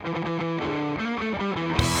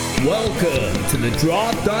Welcome to the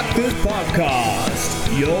Draft Doctors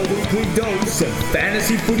Podcast, your weekly dose of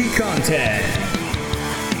fantasy footy content.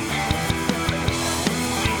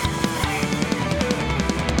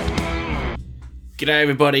 G'day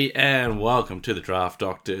everybody and welcome to the Draft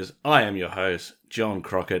Doctors. I am your host, John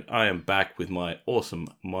Crockett. I am back with my awesome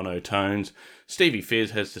monotones. Stevie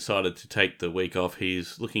Fizz has decided to take the week off.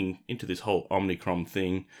 He's looking into this whole Omicron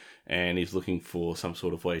thing and he's looking for some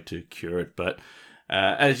sort of way to cure it. But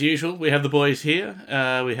as usual, we have the boys here.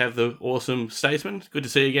 We have the awesome Statesman. Good to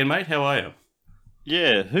see you again, mate. How are you?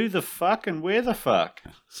 Yeah, who the fuck and where the fuck?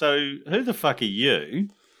 So, who the fuck are you?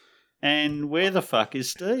 And where the fuck is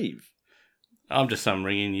Steve? I'm just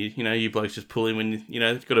ringing you. You know, you blokes just pull in when,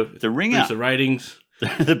 it's got to the ringer. Boost the ratings.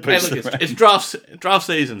 It's draft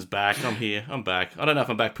season's back. I'm here. I'm back. I don't know if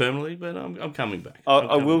I'm back permanently, but I'm coming back.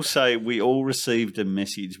 I will say we all received a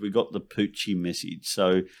message. We got the Poochie message.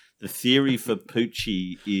 So the theory for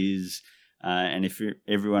Poochie is, and if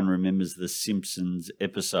everyone remembers the Simpsons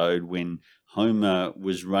episode when Homer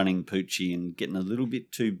was running Poochie and getting a little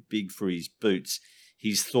bit too big for his boots,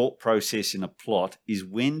 his thought process in a plot is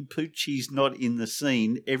when Poochie's not in the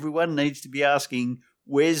scene, everyone needs to be asking,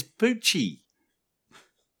 where's Poochie?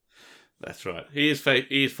 That's right. He is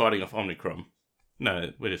fighting off Omicron.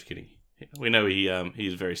 No, we're just kidding. We know he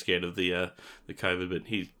is very scared of the COVID, but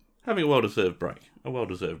he's having a well-deserved break.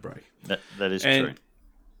 That is and true.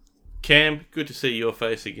 Cam, good to see your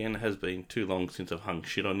face again. It has been too long since I've hung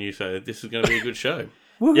shit on you, so this is going to be a good show.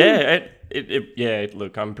 Yeah,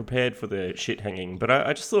 look, I'm prepared for the shit hanging, but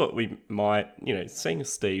I just thought we might, seeing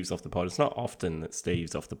Steve's off the pod, it's not often that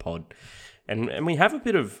Steve's off the pod, and we have a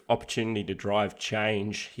bit of opportunity to drive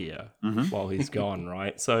change here while he's gone,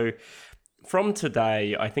 right? So from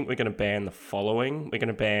today, I think we're going to ban the following. We're going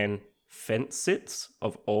to ban fence sits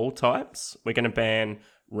of all types. We're going to ban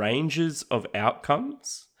ranges of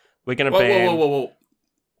outcomes. We're going to ban... Whoa.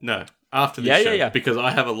 No. After this show, because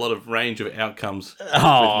I have a lot of range of outcomes.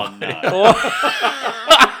 Oh, no.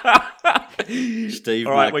 Steve,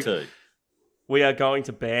 all right, Mark too. We are going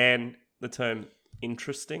to ban the term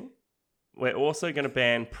interesting. We're also going to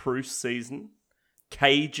ban proof season,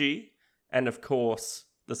 cagey, and of course,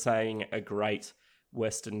 the saying a great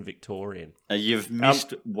Western Victorian. You've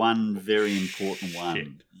missed one very important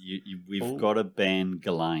one. We've got to ban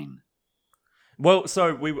Ghislaine. Well,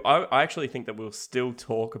 so I actually think that we'll still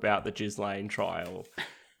talk about the Ghislaine trial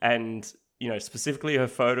and, specifically her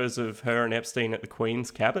photos of her and Epstein at the Queen's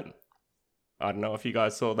cabin. I don't know if you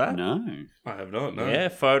guys saw that. No. I have not, no. Yeah,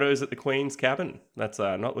 photos at the Queen's cabin. That's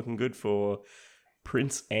not looking good for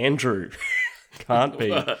Prince Andrew. Can't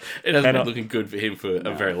be. It hasn't been looking good for him for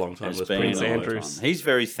a very long time. Prince Andrew. He's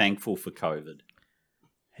very thankful for COVID.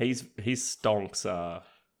 His stonks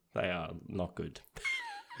they are not good.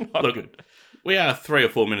 Not good. We are 3 or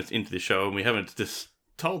 4 minutes into the show and we haven't just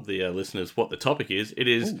told the listeners what the topic is. It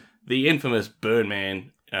is the infamous Burn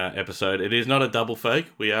Man episode. It is not a double fake.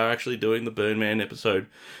 We are actually doing the Burn Man episode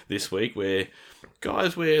this week where,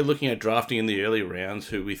 guys, we're looking at drafting in the early rounds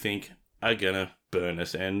who we think are going to burn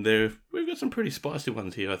us. And we've got some pretty spicy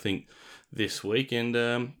ones here, I think, this week.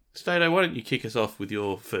 And Stato, why don't you kick us off with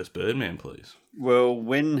your first Burn Man, please? Well,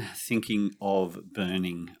 when thinking of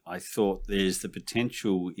burning, I thought there's the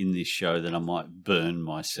potential in this show that I might burn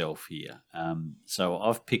myself here. So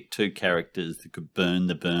I've picked 2 characters that could burn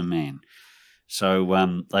the Burn Man. So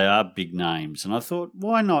they are big names. And I thought,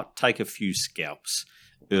 why not take a few scalps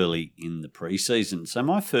early in the preseason? So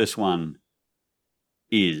my first one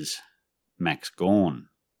is Max Gawn.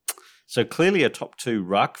 So clearly a top 2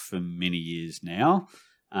 ruck for many years now.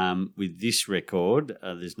 With this record,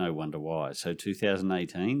 there's no wonder why. So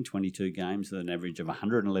 2018, 22 games with an average of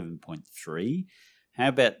 111.3. How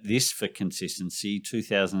about this for consistency?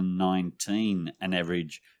 2019, an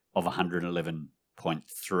average of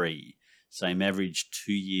 111.3. Same average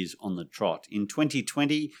 2 years on the trot. In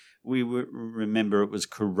 2020, we remember it was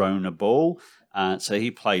Corona Ball. So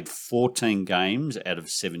he played 14 games out of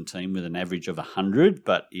 17 with an average of 100.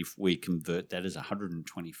 But if we convert that as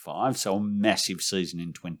 125, so a massive season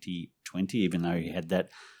in 2020, even though he had that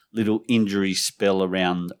little injury spell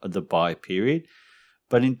around the bye period.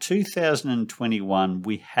 But in 2021,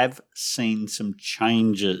 we have seen some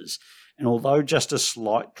changes. And although just a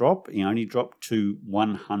slight drop, he only dropped to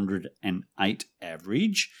 108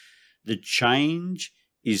 average, the change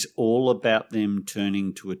is all about them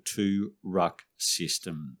turning to a 2-ruck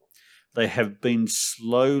system. They have been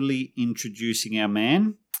slowly introducing our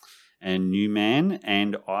man and new man,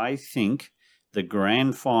 and I think the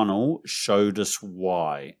grand final showed us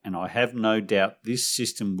why. And I have no doubt this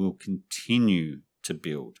system will continue to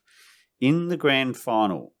build. In the grand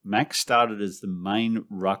final, Max started as the main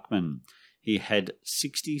ruckman. He had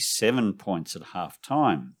 67 points at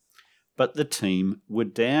half-time. But the team were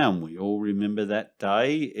down. We all remember that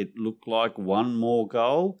day. It looked like one more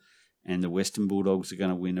goal and the Western Bulldogs are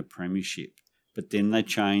going to win a premiership. But then they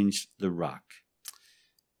changed the ruck.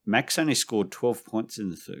 Max only scored 12 points in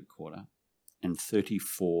the third quarter and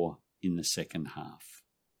 34 in the second half.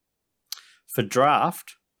 For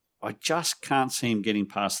draft, I just can't see him getting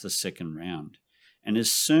past the second round. And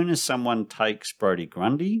as soon as someone takes Brodie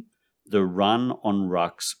Grundy, the run on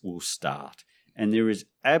rucks will start. And there is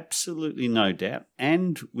absolutely no doubt,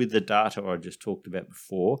 and with the data I just talked about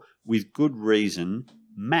before, with good reason,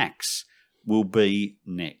 Max will be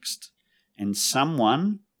next. And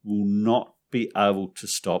someone will not be able to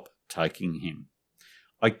stop taking him.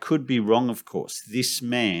 I could be wrong, of course. This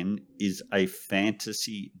man is a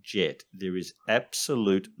fantasy jet. There is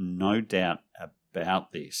absolute no doubt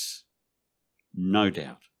about this. No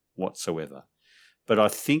doubt whatsoever. But I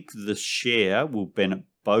think the share will benefit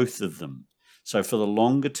both of them. So for the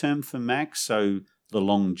longer term for Max, so the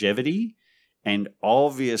longevity and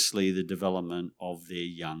obviously the development of their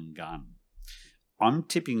young gun. I'm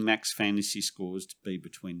tipping Max fantasy scores to be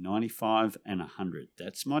between 95 and 100.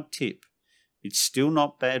 That's my tip. It's still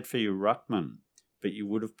not bad for your ruckman, but you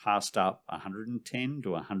would have passed up 110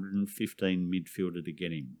 to 115 midfielder to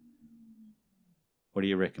get him. What do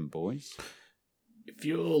you reckon, boys? If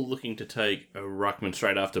you're looking to take a ruckman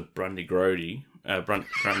straight after Grundy, Grundy, that's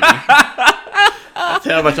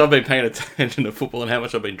how much I've been paying attention to football and how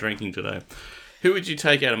much I've been drinking today. Who would you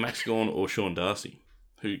take out of Max Gawn or Sean Darcy,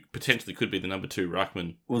 who potentially could be the number 2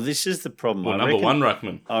 ruckman? Well, this is the problem. Or number 1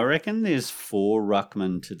 ruckman. I reckon there's 4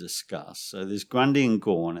 ruckmen to discuss. So there's Grundy and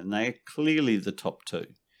Gawn, and they're clearly the top 2.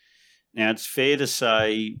 Now, it's fair to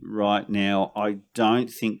say right now, I don't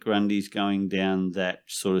think Grundy's going down that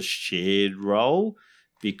sort of shared role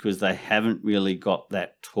because they haven't really got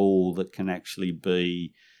that tool that can actually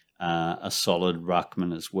be a solid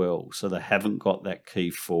ruckman as well. So they haven't got that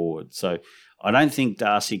key forward. So I don't think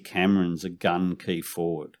Darcy Cameron's a gun key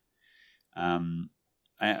forward.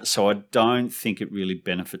 So I don't think it really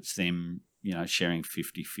benefits them, sharing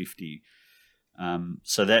 50-50.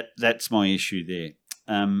 So that's my issue there.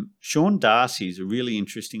 Sean Darcy is a really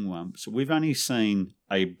interesting one. So we've only seen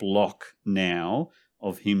a block now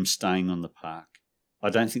of him staying on the park. I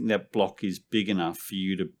don't think that block is big enough for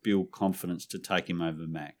you to build confidence to take him over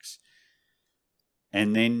Max.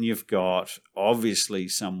 And then you've got, obviously,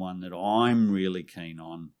 someone that I'm really keen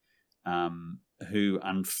on, who,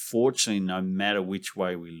 unfortunately, no matter which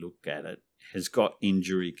way we look at it, has got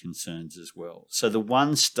injury concerns as well. So the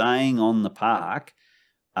ones staying on the park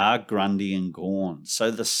are Grundy and Gawn. So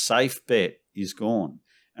the safe bet is Gawn.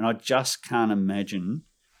 And I just can't imagine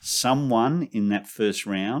someone in that first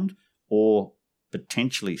round or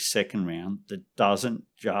potentially second round that doesn't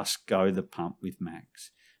just go the pump with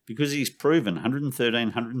Max. Because he's proven 113,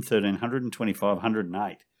 125,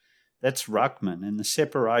 108. That's ruckman. And the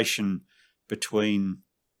separation between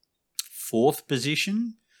 4th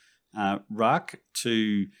position, ruck,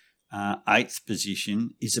 to 8th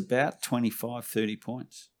position is about 25, 30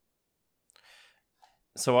 points.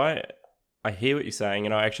 So I hear what you're saying,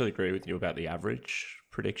 and I actually agree with you about the average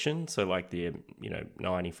prediction. So like the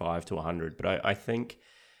 95 to 100. But I think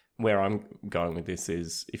where I'm going with this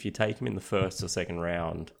is if you take him in the first or second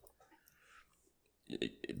round,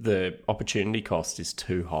 the opportunity cost is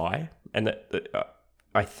too high. And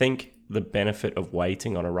I think the benefit of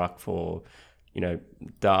waiting on a ruck for,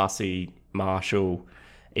 Darcy, Marshall,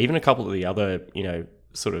 even a couple of the other,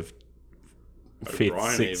 sort of 5th,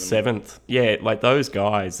 6th, 7th. Yeah, like those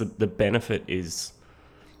guys, the benefit is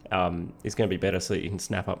going to be better so that you can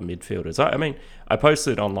snap up midfielders. I mean, I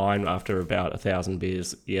posted online after about 1,000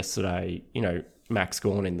 beers yesterday, Max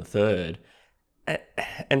Gawn in the third.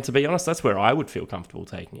 And to be honest, that's where I would feel comfortable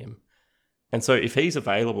taking him. And so if he's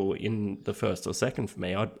available in the first or second for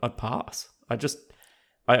me, I'd pass.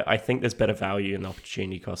 I think there's better value and the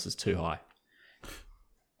opportunity cost is too high.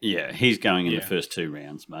 Yeah, he's going in the first 2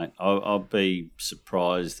 rounds, mate. I'll be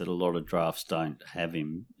surprised that a lot of drafts don't have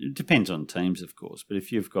him. It depends on teams, of course. But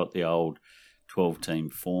if you've got the old 12-team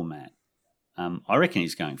format, I reckon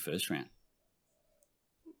he's going first round.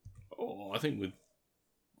 Oh, I think with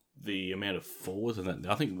the amount of forwards and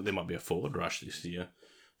that, I think there might be a forward rush this year.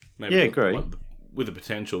 Maybe agree. With the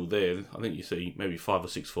potential there, I think you see maybe 5 or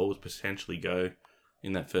 6 forwards potentially go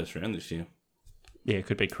in that first round this year. Yeah, it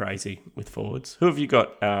could be crazy with forwards. Who have you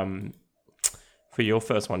got for your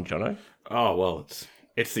first one, Jono? Oh, well,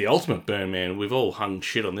 it's the ultimate burn, man. We've all hung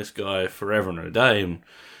shit on this guy forever and a day, and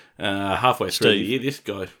halfway through the year, this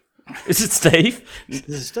guy... Is it Steve? This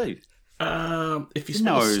is Steve. If you Didn't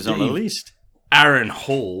know he was on the list. Aaron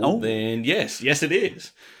Hall, Oh. then yes, it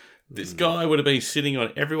is. This guy would have been sitting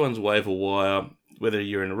on everyone's waiver wire, whether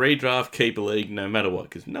you're in a redraft, keeper league, no matter what,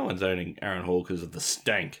 because no one's owning Aaron Hall because of the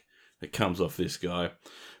stank that comes off this guy.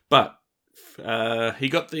 But he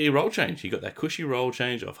got the role change. He got that cushy role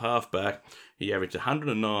change off halfback. He averaged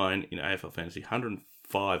 109 in AFL Fantasy,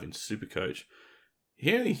 105 in Supercoach.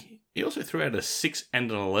 He also threw out a 6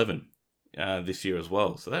 and an 11 this year as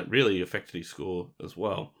well, so that really affected his score as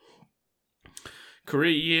well.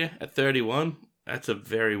 Career year at 31, that's a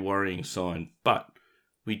very worrying sign, but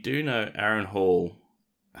we do know Aaron Hall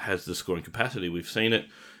has the scoring capacity. We've seen it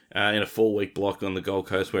in a 4-week block on the Gold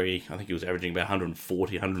Coast where I think he was averaging about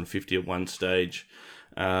 140, 150 at one stage,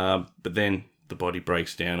 but then the body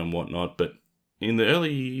breaks down and whatnot. But in the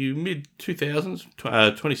early mid-2000s,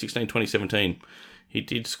 2016, 2017, he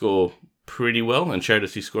did score pretty well and showed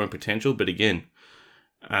us his scoring potential, but again,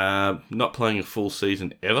 not playing a full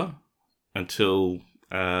season ever until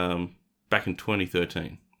back in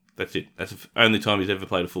 2013. That's it. That's the only time he's ever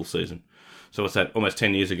played a full season. So what's that? Almost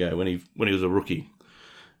 10 years ago when he was a rookie.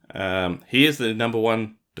 He is the number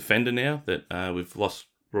one defender now that we've lost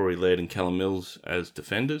Rory Laird and Callum Mills as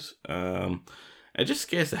defenders. It just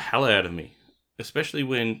scares the hell out of me, especially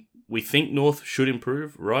when we think North should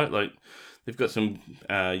improve, right? Like they've got some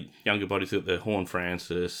younger bodies. They've got the Horn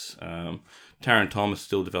Francis, Taron Thomas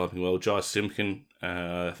still developing well. Jai Simpkin,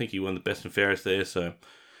 I think he won the best and fairest there. So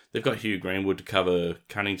they've got Hugh Greenwood to cover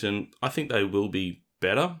Cunnington. I think they will be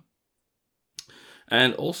better.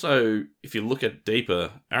 And also, if you look at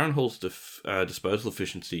deeper, Aaron Hall's disposal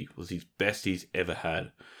efficiency was his best he's ever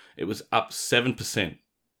had. It was up 7%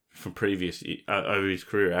 from previous over his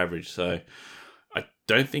career average. So I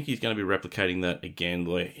don't think he's going to be replicating that again.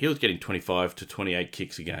 He was getting 25 to 28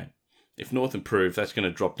 kicks a game. If North improves, that's going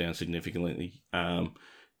to drop down significantly.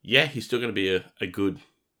 He's still going to be a good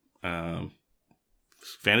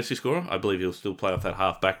fantasy scorer. I believe he'll still play off that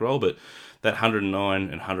half-back role, but that 109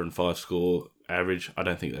 and 105 score average, I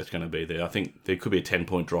don't think that's going to be there. I think there could be a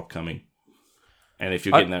 10-point drop coming. And if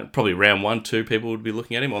you're getting that, probably round 1, 2, people would be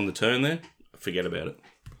looking at him on the turn there. Forget about it.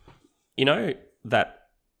 You know, that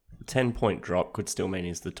 10-point drop could still mean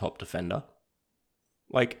he's the top defender.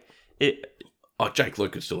 Like, it... Oh, Jake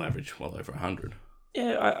Luke could still average well over 100.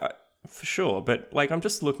 Yeah, I for sure. But, like, I'm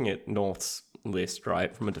just looking at North's list,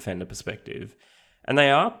 right, from a defender perspective. And they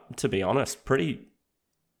are, to be honest, pretty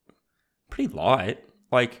light.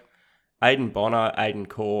 Like, Aiden Bonner, Aiden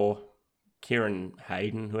Core, Kieran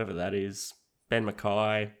Hayden, whoever that is, Ben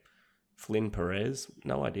Mackay, Flynn Perez.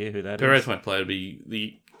 No idea who that Perez is. won't play. It'll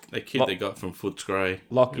be the kid they got from Footscray.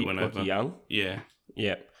 Lockie over. Young. Yeah.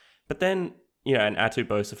 Yeah. But then, and Atu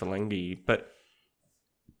Bosa Falengi. But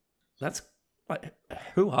that's, like,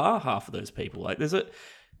 who are half of those people? Like, there's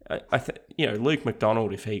Luke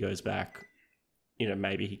McDonald, if he goes back,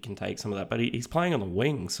 maybe he can take some of that. But he's playing on the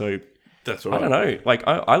wing, so... That's right. I don't know. Like,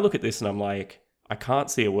 I look at this and I'm like, I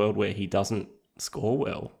can't see a world where he doesn't score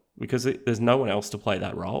well because there's no one else to play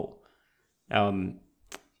that role. But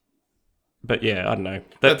yeah, I don't know.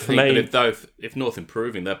 That's for me. But if North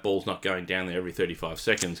improving, that ball's not going down there every 35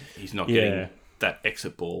 seconds. He's not getting that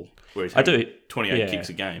exit ball where he's having 28 kicks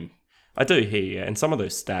a game. I do hear, and some of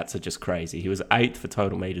those stats are just crazy. He was 8th for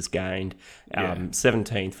total meters gained,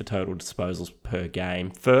 17th for total disposals per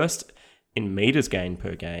game, 1st in meters gained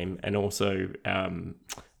per game, and also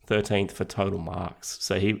 13th for total marks.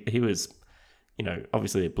 So he was,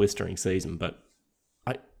 obviously a blistering season, but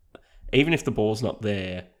even if the ball's not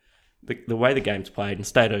there, the way the game's played, and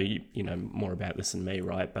Stato, you know more about this than me,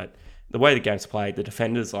 right? But the way the game's played, the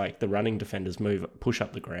defenders, like the running defenders, push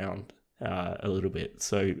up the ground a little bit.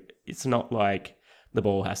 So it's not like the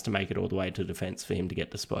ball has to make it all the way to defence for him to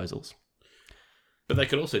get disposals. But they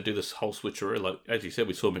could also do this whole switcheroo. Like, as you said,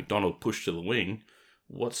 we saw McDonald push to the wing.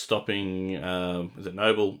 What's stopping, is it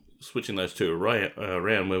Noble, switching those two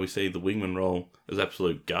around where we see the wingman role as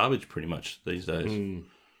absolute garbage pretty much these days?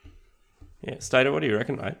 Yeah, Stato, what do you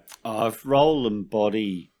reckon, mate? If Roll and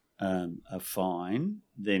Body are fine,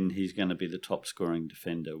 then he's going to be the top scoring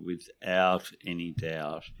defender without any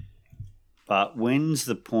doubt. But when's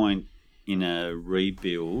the point in a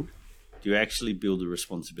rebuild do you actually build the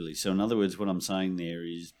responsibility? So in other words, what I'm saying there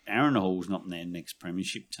is Aaron Hall's not in their next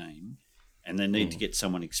premiership team and they need to get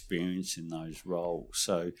someone experienced in those roles.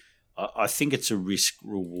 So I think it's a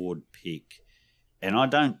risk-reward pick. And I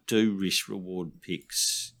don't do risk-reward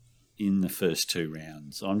picks in the first 2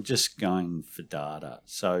 rounds. I'm just going for data.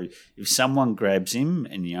 So if someone grabs him,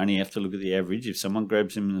 and you only have to look at the average, if someone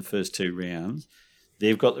grabs him in the first 2 rounds,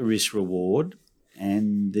 they've got the risk-reward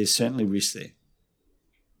and there's certainly risk there.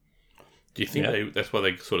 Do you think that's why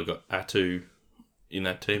they sort of got Atu in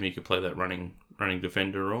that team? He could play that running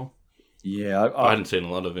defender role. Yeah, I hadn't seen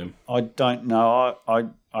a lot of him. I don't know.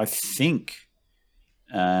 I think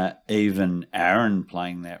even Aaron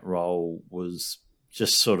playing that role was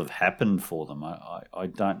just sort of happened for them. I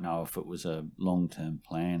don't know if it was a long-term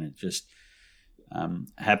plan. It just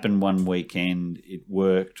happened one weekend. It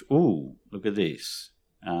worked. Ooh, look at this.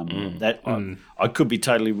 I could be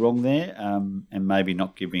totally wrong there, and maybe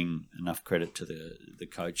not giving enough credit to the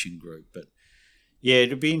coaching group. But yeah,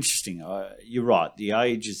 it'll be interesting. You're right. The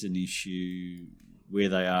age is an issue. Where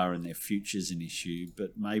they are in their future is an issue.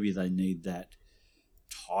 But maybe they need that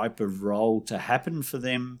type of role to happen for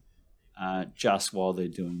them just while they're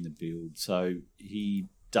doing the build. So he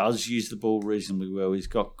does use the ball reasonably well. He's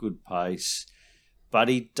got good pace, but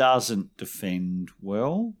he doesn't defend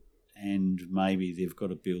well. And maybe they've got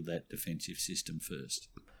to build that defensive system first.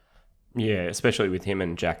 Yeah, especially with him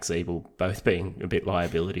and Jack Siebel both being a bit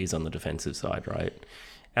liabilities on the defensive side, right?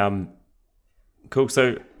 Cool.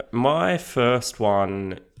 So my first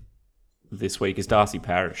one this week is Darcy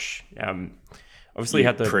Parish. Obviously, he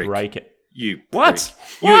had the break. What?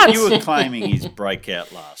 You were claiming his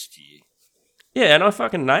breakout last year. Yeah, and I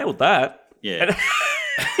fucking nailed that. Yeah.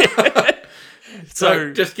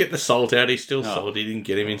 So just get the salt out. He's still salty. Didn't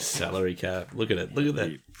get him in salary cap. Look at it. Look at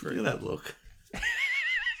that. Look at that look.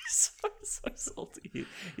 so salty.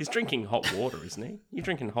 He's drinking hot water, isn't he? You're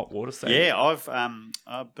drinking hot water, Sam? Yeah,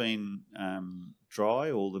 I've been dry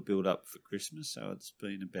all the build up for Christmas, so it's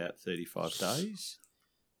been about 35 days.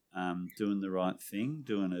 Doing the right thing,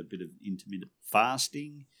 doing a bit of intermittent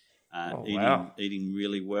fasting, eating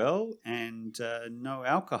really well, and no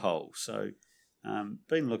alcohol. So.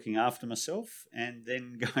 Been looking after myself and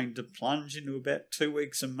then going to plunge into about 2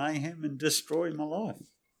 weeks of mayhem and destroy my life.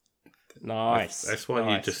 Nice. That's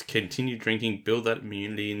why you just continue drinking, build that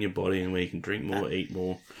immunity in your body, and where you can drink more, eat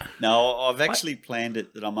more. No, I've actually planned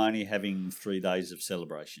it that I'm only having 3 days of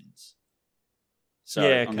celebrations. So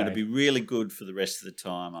I'm going to be really good for the rest of the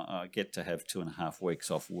time. I get to have 2.5 weeks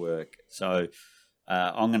off work. So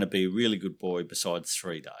I'm going to be a really good boy besides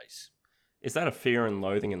 3 days. Is that a Fear and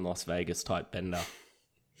Loathing in Las Vegas type bender?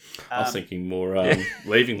 I was thinking more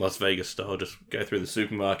leaving Las Vegas style, just go through the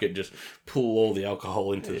supermarket, just pull all the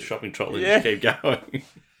alcohol into the shopping trolley and just keep going.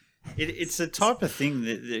 It's the type of thing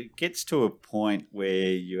that gets to a point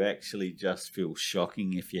where you actually just feel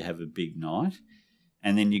shocking if you have a big night.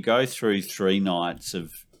 And then you go through 3 nights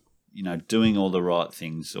of, doing all the right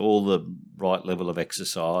things, all the right level of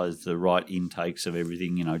exercise, the right intakes of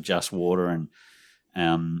everything, just water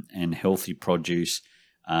and healthy produce,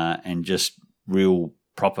 and just real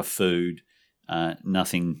proper food,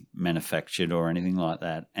 nothing manufactured or anything like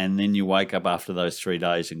that. And then you wake up after those 3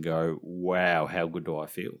 days and go, wow, how good do I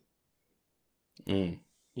feel? Mm.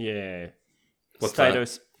 Yeah. What's that?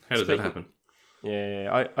 How does that happen?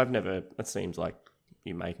 Yeah, I've never, it seems like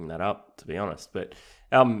you're making that up, to be honest. But,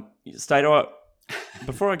 Stato,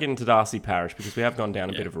 before I get into Darcy Parish, because we have gone down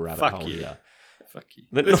a bit of a rabbit hole here. Fuck you.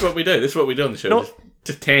 This is what we do. This is what we do on the show.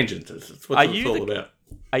 Just tangents. It's what it's all about.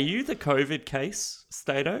 Are you the COVID case,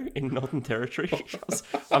 Stato, in Northern Territory?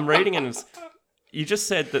 I'm reading and you just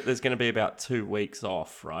said that there's going to be about 2 weeks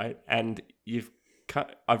off, right? And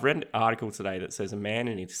I've read an article today that says a man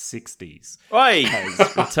in his 60s has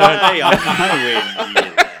returned. Hey, I'm nowhere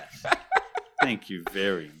near that. Thank you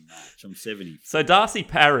very much. I'm 70. So Darcy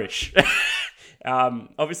Parish.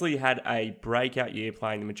 Obviously, he had a breakout year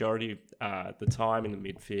playing the majority of the time in the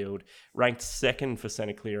midfield, ranked 2nd for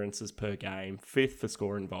centre clearances per game, 5th for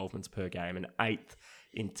score involvements per game, and 8th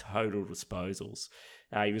in total disposals.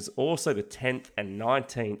 He was also the 10th and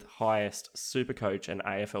 19th highest Supercoach and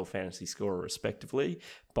AFL fantasy scorer, respectively,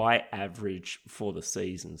 by average for the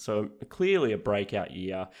season. So clearly a breakout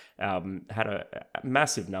year, had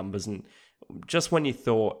massive numbers, and just when you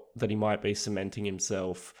thought that he might be cementing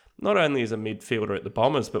himself not only as a midfielder at the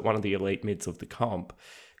Bombers, but one of the elite mids of the comp,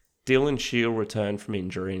 Dylan Shield returned from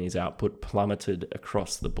injury and his output plummeted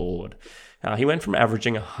across the board. He went from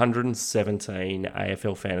averaging 117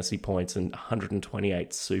 AFL fantasy points and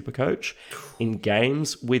 128 Supercoach in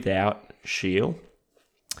games without Shield.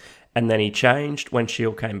 And then he changed when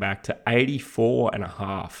Shield came back to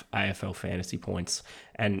 84.5 AFL fantasy points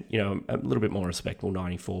and, a little bit more respectable,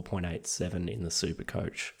 94.87 in the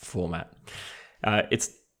Supercoach format.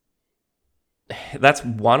 That's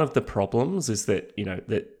one of the problems is that,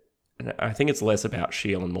 that I think it's less about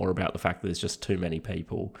Shield and more about the fact that there's just too many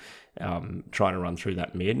people trying to run through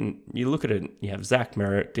that mid. And you look at it, you have Zach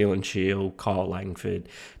Merritt, Dylan Shield, Kyle Langford,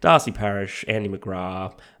 Darcy Parish, Andy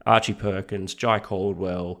McGrath, Archie Perkins, Jai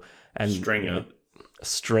Caldwell, and Stringer.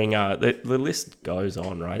 Stringer. The list goes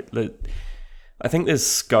on, right? I think there's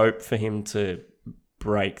scope for him to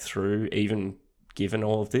break through, even given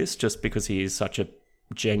all of this, just because he is such a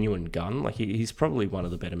genuine gun. Like he's probably one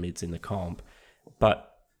of the better mids in the comp, but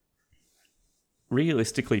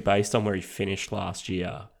realistically, based on where he finished last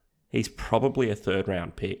year, he's probably a 3rd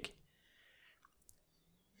round pick.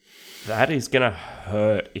 That is going to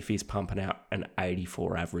hurt if he's pumping out an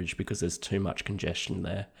 84 average because there's too much congestion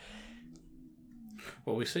there.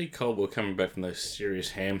 Well, we see Caldwell coming back from those serious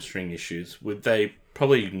hamstring issues. Would they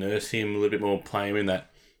probably nurse him a little bit more, play him in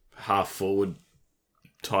that half-forward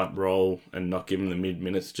type role and not give him the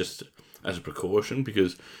mid-minutes just as a precaution?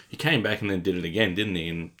 Because he came back and then did it again, didn't he?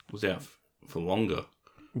 And was out for longer.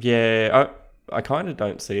 Yeah, I kind of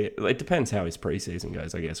don't see it. It depends how his preseason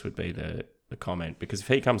goes, I guess, would be the comment. Because if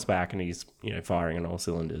he comes back and he's, firing on all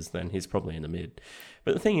cylinders, then he's probably in the mid.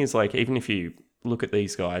 But the thing is, like, even if you look at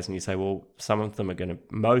these guys and you say, well,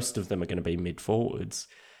 most of them are going to be mid-forwards,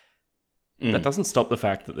 that doesn't stop the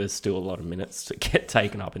fact that there's still a lot of minutes to get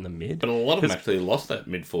taken up in the mid. But a lot of them actually lost that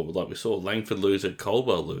mid-forward. Like we saw Langford lose it,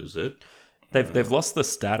 Caldwell lose it. They've lost the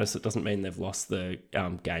status. It doesn't mean they've lost the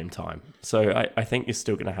game time. So I think you're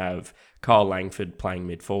still going to have Kyle Langford playing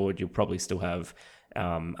mid-forward. You'll probably still have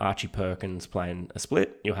Archie Perkins playing a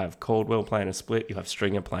split. You'll have Caldwell playing a split. You'll have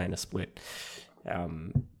Stringer playing a split.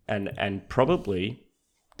 And probably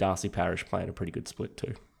Darcy Parish playing a pretty good split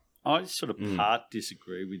too. I sort of part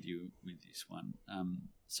disagree with you with this one.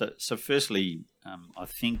 So firstly, I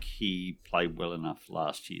think he played well enough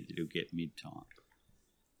last year that he'll get mid-time.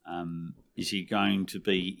 Is he going to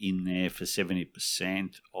be in there for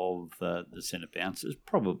 70% of the centre bounces?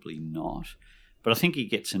 Probably not. But I think he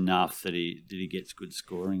gets enough that he gets good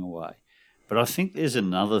scoring away. But I think there's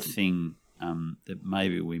another thing that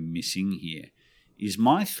maybe we're missing here. Is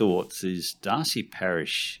my thoughts is Darcy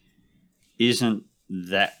Parish isn't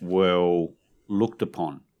that well looked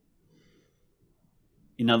upon.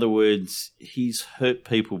 In other words, he's hurt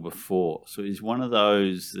people before. So he's one of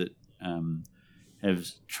those that have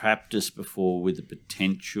trapped us before with the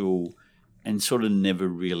potential and sort of never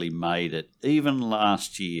really made it. Even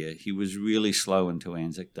last year, he was really slow until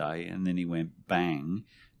Anzac Day and then he went bang.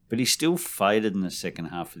 But he still faded in the second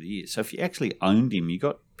half of the year. So if you actually owned him, you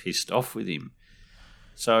got pissed off with him.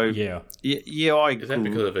 So yeah, I agree. Is that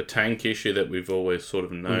because of a tank issue that we've always sort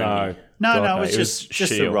of known? No. It was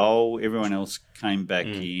just a role. Everyone else came back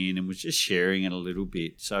in and was just sharing it a little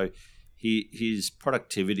bit. So his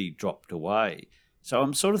productivity dropped away. So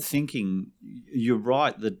I'm sort of thinking, you're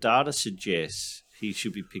right. The data suggests he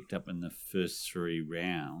should be picked up in the first 3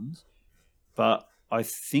 rounds, but I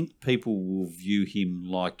think people will view him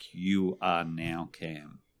like you are now,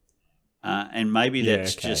 Cam, and maybe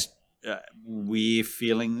that's just. We're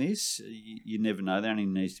feeling this. You never know. There only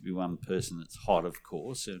needs to be one person that's hot, of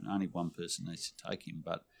course, and only one person needs to take him.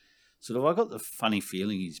 But sort of, I got the funny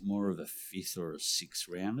feeling he's more of a 5th or a 6th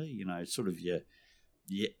rounder. Sort of your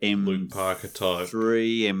M Luke Parker type,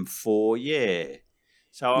 3, M4, yeah.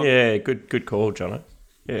 So good call, Jono.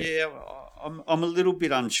 Yeah, I'm a little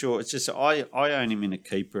bit unsure. It's just I own him in a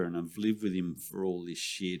keeper, and I've lived with him for all this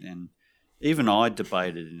shit, and. Even I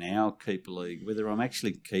debated in our keeper league whether I'm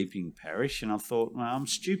actually keeping Parish, and I thought, well, I'm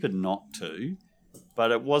stupid not to. But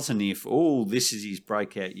it wasn't this is his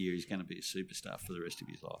breakout year, he's going to be a superstar for the rest of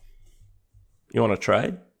his life. You want to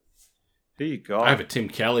trade? Who you got? I have a Tim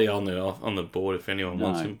Kelly on the board if anyone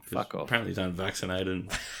wants him. Fuck off. Apparently he's unvaccinated.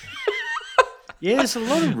 Yeah, there's a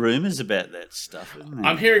lot of rumours about that stuff, isn't there?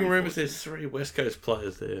 I'm hearing rumours there's 3 West Coast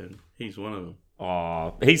players there, and he's one of them.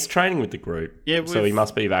 Oh, he's training with the group. Yeah, so he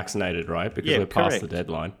must be vaccinated, right? Because we're past the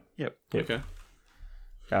deadline. Yep. Okay.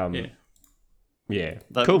 Yeah.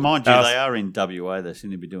 Cool. Mind you, they are in WA. They seem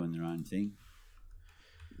to be doing their own thing.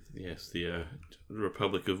 Yes, the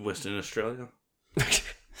Republic of Western Australia.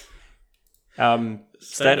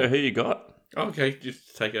 Stato, who you got? Okay,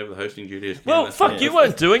 just take over the hosting duties. Well, fuck, you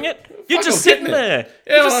weren't doing it. You're just sitting there.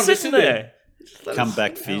 You're just sitting there. Come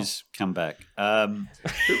back, Fizz. Come back.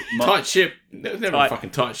 Tight ship. There was never a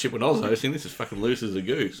fucking tight ship when I was hosting. This is fucking loose as a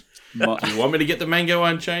goose. Do you want me to get the mango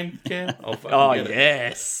unchained, Cam?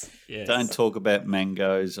 Yes. Don't talk about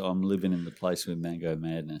mangoes. I'm living in the place with mango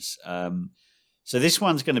madness. So this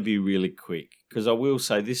one's going to be really quick because I will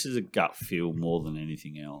say this is a gut feel more than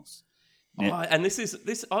anything else. Now, and this.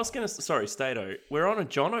 I was going to. Sorry, Stato. We're on a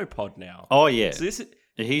Jono pod now. Oh yeah. So this.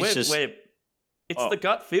 He's it's the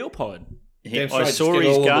gut feel pod. I saw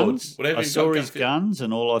his guns. Guns,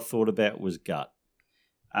 and all I thought about was gut.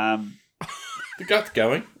 The gut's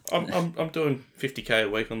going. I'm doing 50k a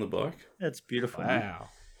week on the bike. That's beautiful. Wow,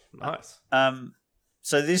 nice.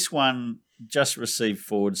 So this one just received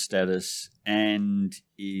forward status and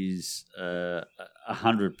is a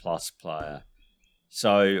 100-plus player.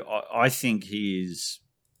 So I think he is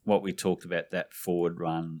what we talked about, that forward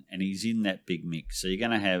run, and he's in that big mix. So you're going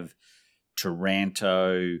to have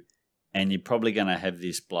Taranto, and you're probably going to have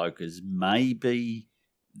this bloke as maybe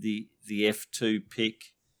the F2 pick.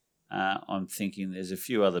 I'm thinking there's a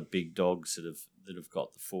few other big dogs that have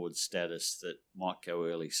got the forward status that might go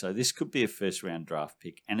early. So this could be a first-round draft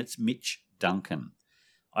pick, and it's Mitch Duncan.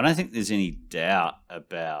 I don't think there's any doubt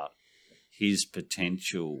about his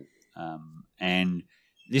potential, and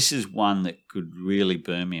this is one that could really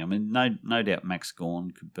burn me. I mean, no doubt Max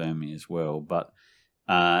Gawn could burn me as well, but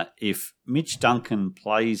if Mitch Duncan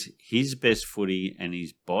plays his best footy and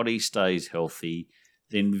his body stays healthy,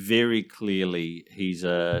 then very clearly he's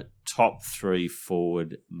a top 3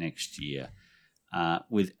 forward next year,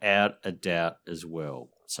 without a doubt as well.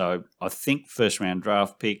 So I think first-round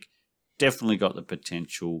draft pick, definitely got the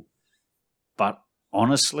potential. But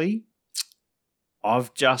honestly,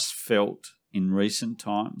 I've just felt in recent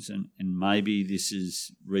times, and maybe this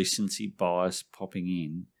is recency bias popping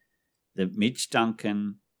in, that Mitch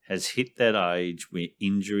Duncan has hit that age where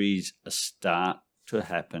injuries start to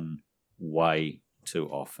happen way too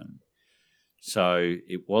often. So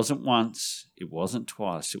it wasn't once, it wasn't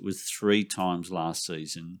twice, it was 3 times last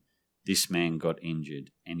season this man got injured,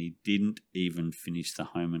 and he didn't even finish the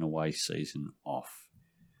home and away season off.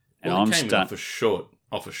 And well, he came off a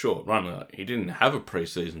short run. He didn't have a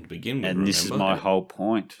preseason to begin with. And this is my whole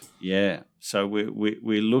point. Yeah. So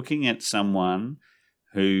we're looking at someone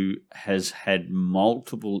who has had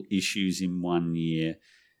multiple issues in 1 year,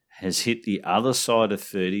 has hit the other side of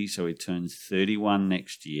 30, so he turns 31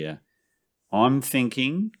 next year. I'm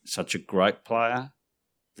thinking, such a great player,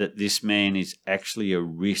 that this man is actually a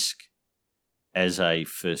risk as a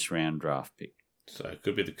first-round draft pick. So it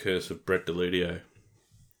could be the curse of Brett Deludio.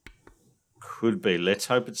 Could be. Let's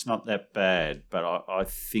hope it's not that bad, but I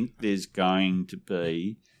think there's going to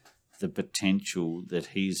be the potential that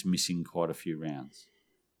he's missing quite a few rounds.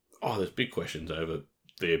 Oh, there's big questions over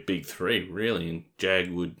their big 3, really, in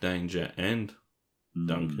Jagwood, Danger, and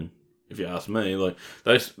Duncan. If you ask me, like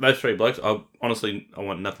those 3 blokes, I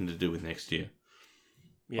want nothing to do with next year.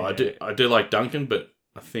 Yeah. I do like Duncan, but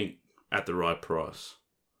I think at the right price.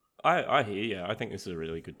 I hear you. I think this is a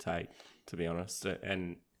really good take, to be honest.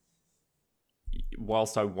 And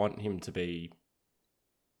whilst I want him to be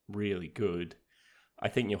really good, I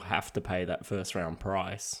think you'll have to pay that first round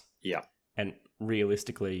price. Yeah. And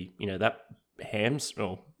realistically, that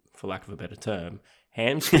for lack of a better term,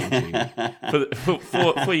 hamstring you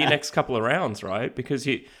for your next couple of rounds, right? Because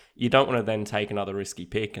you don't want to then take another risky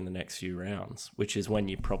pick in the next few rounds, which is when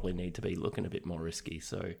you probably need to be looking a bit more risky.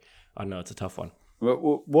 So I know it's a tough one.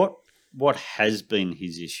 What has been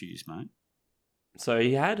his issues, mate? So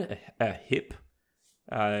he had a hip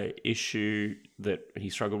issue that he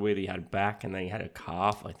struggled with. He had a back, and then he had a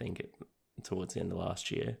calf, I think, towards the end of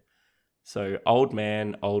last year. So old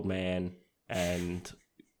man, and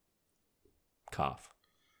calf.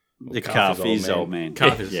 The calf is old man.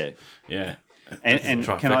 Calf is, yeah. And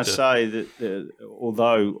can I say that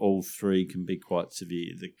although all 3 can be quite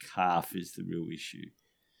severe, the calf is the real issue.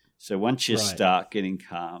 So once you start getting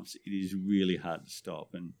calves, it is really hard to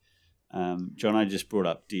stop. And Jono just brought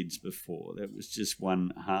up Dids before. That was just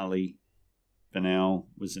one. Harley Bennell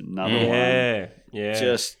was another one. Yeah.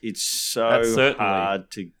 Just, it's so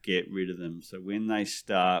hard to get rid of them. So when they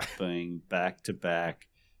start being back-to-back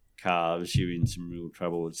calves, you're in some real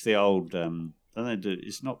trouble. It's the old, don't they do,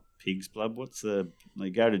 it's not pig's blood. They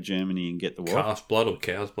go to Germany and get the what? Calf's blood or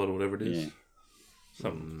cow's blood or whatever it is.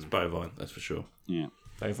 Yeah. It's bovine, that's for sure. Yeah.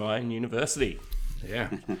 Bovine University. Yeah.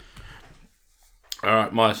 All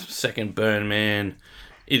right, my second burn man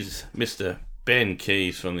is Mr. Ben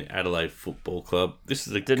Keays from the Adelaide Football Club. This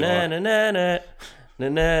is a guy...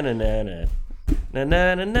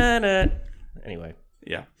 Anyway.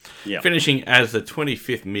 Yeah. Finishing as the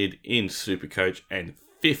 25th mid in Supercoach and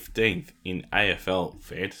 15th in AFL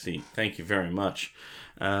Fantasy. Thank you very much.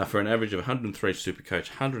 For an average of 103 Supercoach,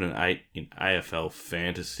 108 in AFL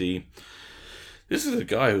Fantasy. This is a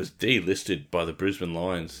guy who was delisted by the Brisbane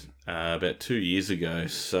Lions about 2 years ago.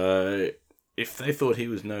 So if they thought he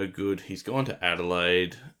was no good, he's gone to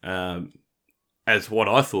Adelaide as what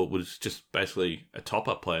I thought was just basically a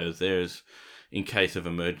top-up player. There's in case of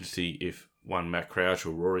emergency if one Matt Crouch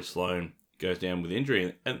or Rory Sloane goes down with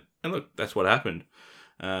injury. And look, that's what happened.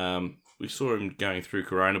 We saw him going through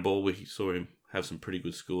Corona Ball. We saw him have some pretty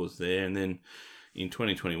good scores there. And then in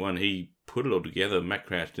 2021, he put it all together. Matt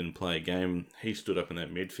Crouch didn't play a game. He stood up in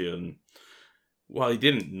that midfield and while he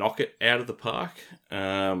didn't knock it out of the park,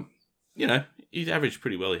 he's averaged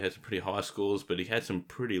pretty well. He had some pretty high scores, but he had some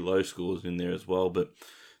pretty low scores in there as well. But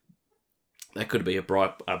that could be a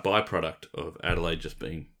byproduct of Adelaide just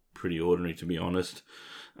being pretty ordinary, to be honest.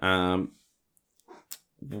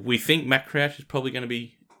 We think Matt Crouch is probably going to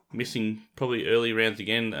be missing probably early rounds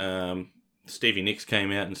again. Stevie Nicks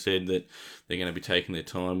came out and said that they're going to be taking their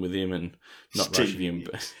time with him and not rushing him.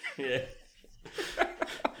 Yeah.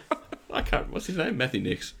 What's his name? Matthew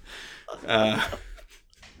Nicks. They're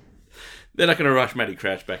not going to rush Matty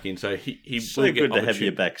Crouch back in, so he So will get good to have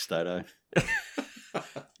you back, Stato.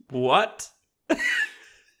 What?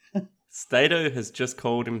 Stato has just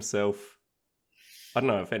called himself... I don't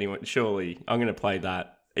know if anyone... Surely, I'm going to play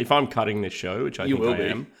that. If I'm cutting this show, which I think I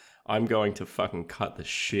am, I'm going to fucking cut the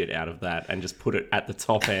shit out of that and just put it at the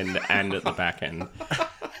top end and at the back end.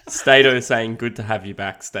 Stato saying, good to have you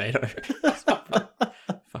back, Stato.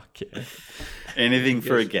 Fuck yeah. Anything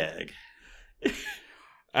for a gag.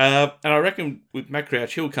 And I reckon with Matt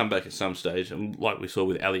Crouch, he'll come back at some stage. And like we saw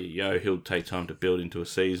with Elliot Yeo, he'll take time to build into a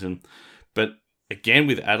season. But again,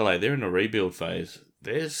 with Adelaide, they're in a rebuild phase.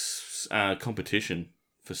 There's competition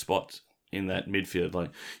for spots in that midfield. Like,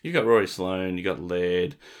 you've got Rory Sloane, you've got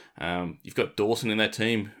Laird, you've got Dawson in that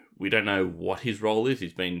team. We don't know what his role is.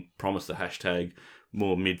 He's been promised the hashtag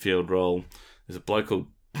more midfield role. There's a bloke called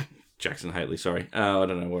Jackson Hately, sorry. I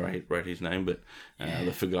don't know where I wrote his name, but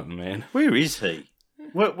the forgotten man. Where is he?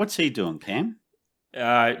 What's he doing, Cam?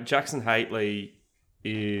 Jackson Hately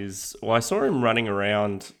is... Well, I saw him running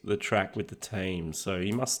around the track with the team, so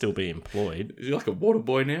he must still be employed. Is he like a water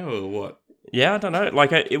boy now or what? Yeah, I don't know.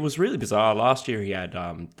 Like, it was really bizarre. Last year he had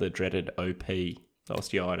the dreaded OP,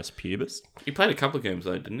 osteitis pubis. He played a couple of games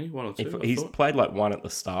though, didn't he? One or two. He's played like one at the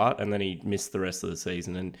start, and then he missed the rest of the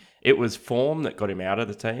season. And it was form that got him out of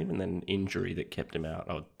the team, and then injury that kept him out,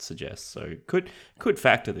 I would suggest. So could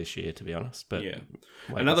factor this year, to be honest. But yeah,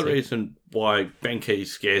 another reason why Ben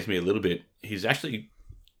Keys scares me a little bit, he's actually,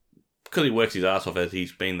 because he works his ass off as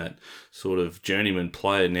he's been that sort of journeyman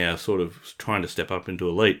player now, sort of trying to step up into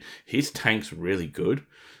elite. His tank's really good,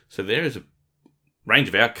 so there is a range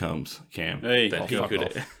of outcomes, Cam, that he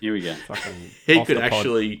could. Here we go. He could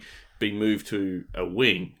actually be moved to a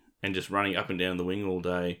wing and just running up and down the wing all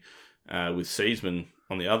day, with Seaman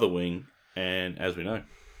on the other wing. And as we know,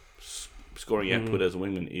 scoring output as a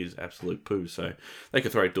wingman is absolute poo. So they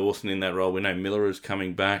could throw Dawson in that role. We know Miller is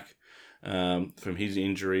coming back from his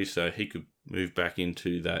injury, so he could move back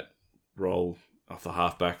into that role off the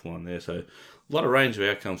half-back line there. So a lot of range of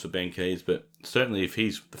outcomes for Ben Keys, but certainly if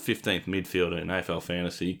he's the 15th midfielder in AFL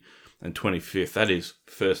Fantasy and 25th, that is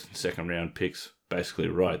first and second round picks basically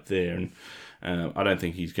right there. And I don't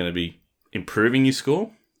think he's going to be improving his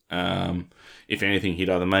score. If anything, he'd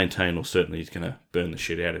either maintain or certainly he's going to burn the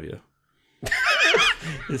shit out of you.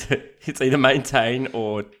 It's either maintain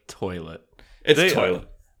or toilet. It's toilet.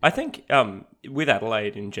 I think with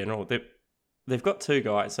Adelaide in general, they've got two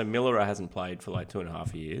guys. So Miller hasn't played for like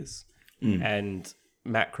 2.5 years. And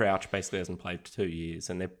Matt Crouch basically hasn't played for 2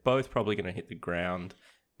 years, and they're both probably going to hit the ground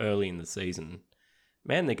early in the season.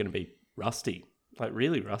 Man, they're going to be rusty, like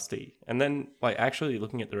really rusty. And then, like, actually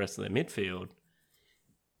looking at the rest of their midfield,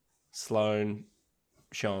 Sloane,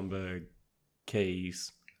 Schoenberg,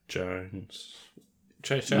 Keys, Jones.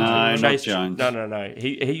 Chase No, Jones. not Jones. No.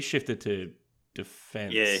 He shifted to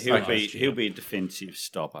defence. Yeah, he'll be a defensive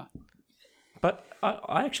stopper. But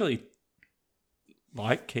I actually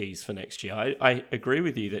like Keys for next year. I agree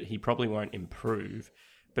with you that he probably won't improve,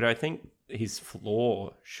 but I think his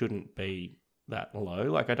floor shouldn't be that low.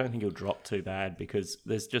 Like, I don't think he'll drop too bad because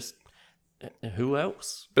there's just... Who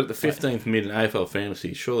else? But the 15th mid in AFL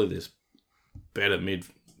Fantasy, surely there'd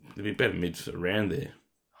be better mids around there.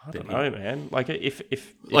 I don't know, man. Like, if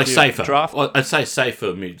like safer. Draft... I'd say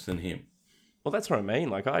safer mids than him. Well, that's what I mean.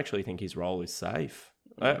 Like, I actually think his role is safe.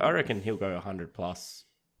 I reckon he'll go 100 plus.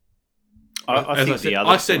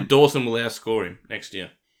 I said Dawson will outscore him next year.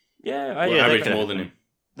 Yeah, average more than him.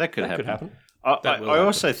 That could happen. I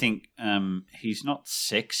also think he's not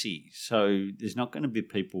sexy, so there's not going to be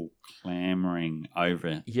people clamouring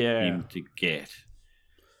over him to get.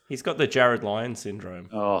 He's got the Jared Lyons syndrome.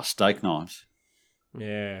 Oh, steak knives.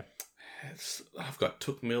 Yeah. I've got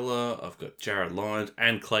Took Miller, I've got Jared Lyons,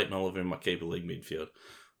 and Clayton Oliver in my keeper league midfield.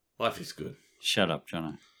 Life is good. Shut up,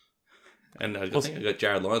 Jono. And I think I got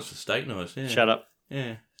Jared Lyons for steak knives. Yeah. Shut up.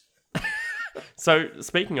 Yeah. So,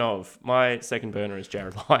 speaking of, my second burner is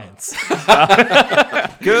Jared Lyons.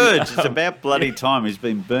 Good. It's about bloody time. He's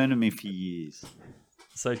been burning me for years.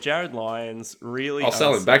 So, Jared Lyons really... I'll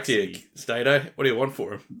sell him back to you, Stato. What do you want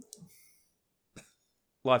for him?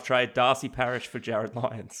 live trade, Darcy Parish for Jared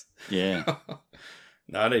Lyons. Yeah.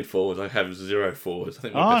 No, I need forwards. I have 0 forwards. I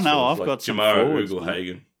think my Oh, best no, forwards I've are got some Jamara forwards,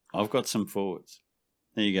 Ugle-Hagan. I've got some forwards.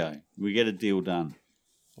 There you go. We get a deal done.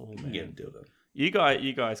 Oh, You can man. get a deal done.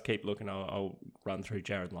 You guys keep looking. I'll run through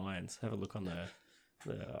Jared Lyons. Have a look on the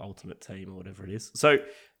ultimate team or whatever it is. So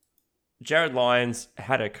Jared Lyons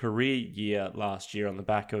had a career year last year on the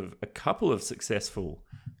back of a couple of successful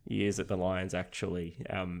years at the Lions, actually.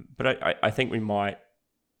 But I think we might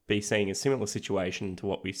be seeing a similar situation to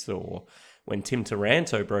what we saw when Tim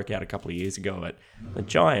Taranto broke out a couple of years ago at the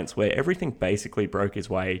Giants, where everything basically broke his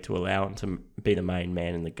way to allow him to be the main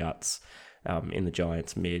man in the guts in the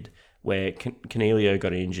Giants mid, where Cornelio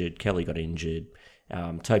got injured, Kelly got injured,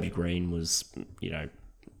 Toby Green was,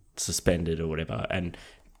 suspended or whatever, and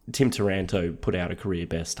Tim Taranto put out a career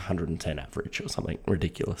best 110 average or something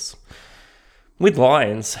ridiculous. With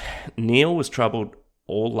Lions, Neil was troubled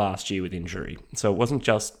all last year with injury, so it wasn't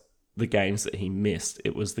just the games that he missed,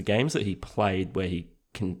 it was the games that he played where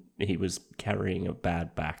he was carrying a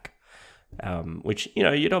bad back, which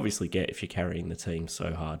you'd obviously get if you're carrying the team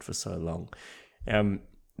so hard for so long.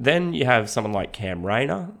 Then you have someone like Cam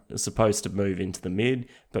Rayner, who's supposed to move into the mid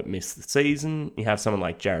but missed the season. You have someone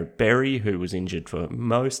like Jared Berry, who was injured for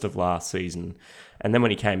most of last season, and then when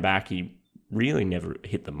he came back, he really never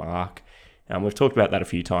hit the mark. We've talked about that a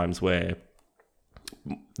few times, where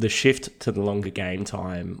the shift to the longer game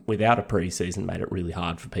time without a preseason made it really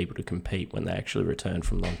hard for people to compete when they actually returned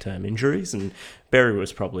from long-term injuries, and Berry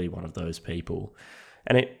was probably one of those people.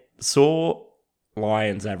 And it saw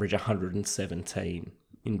Lions average 117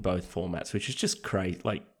 in both formats, which is just crazy,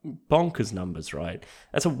 like bonkers numbers, right?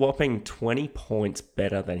 That's a whopping 20 points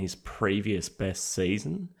better than his previous best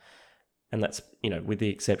season. And that's, with the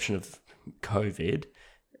exception of COVID,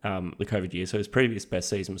 the COVID year. So his previous best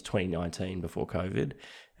season was 2019 before COVID.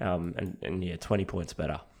 And 20 points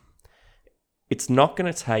better. It's not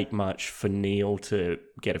going to take much for Neil to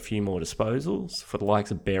get a few more disposals, for the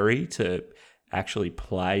likes of Berry to actually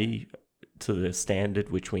play to the standard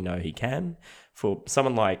which we know he can, for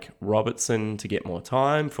someone like Robertson to get more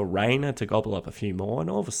time, for Rayner to gobble up a few more, and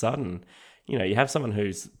all of a sudden, you have someone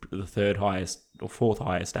who's the third highest or fourth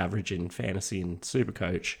highest average in fantasy and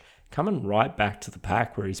Supercoach coming right back to the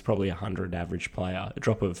pack where he's probably a 100 average player, a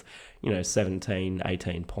drop of 17,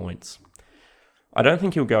 18 points. I don't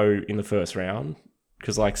think he'll go in the first round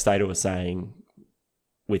because, like Stater was saying,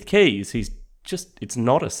 with Keys, it's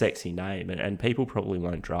not a sexy name, and people probably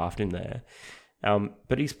won't draft him there.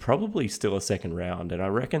 But he's probably still a second round, and I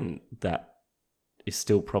reckon that is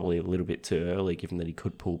still probably a little bit too early, given that he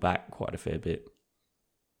could pull back quite a fair bit.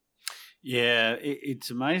 Yeah,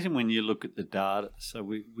 it's amazing when you look at the data. So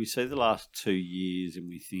we see the last 2 years and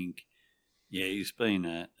we think, yeah, he's been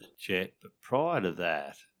a Jet, but prior to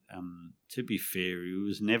that, to be fair, he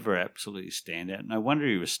was never absolutely standout. No wonder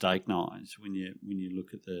he was stake nines when you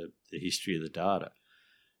look at the history of the data.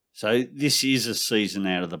 So this is a season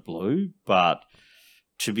out of the blue, but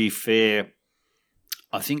to be fair,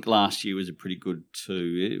 I think last year was a pretty good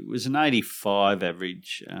too. It was an 85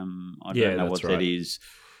 average. I don't know what that is.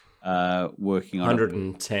 Working on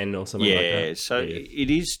 110 or something like that. Yeah, so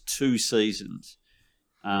it is 2 seasons.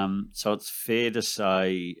 So it's fair to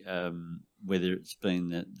say whether it's been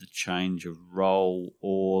the change of role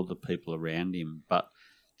or the people around him, but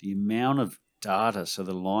the amount of data, so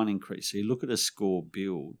the line increase. So you look at a score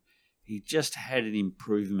build, he just had an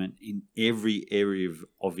improvement in every area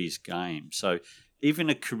of his game. So even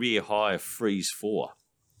a career high of freeze 4,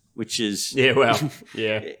 which is... Yeah, well,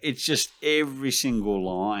 yeah. It's just every single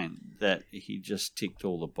line that he just ticked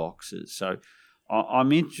all the boxes. So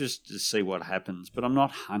I'm interested to see what happens, but I'm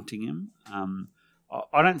not hunting him.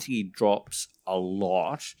 I don't think he drops a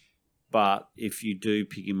lot, but if you do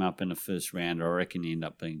pick him up in the first round, I reckon you end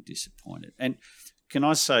up being disappointed. And can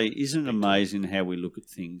I say, isn't it amazing how we look at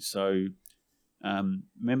things? So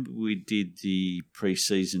remember we did the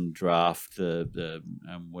preseason draft, the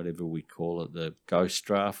whatever we call it, the ghost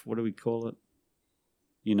draft. What do we call it?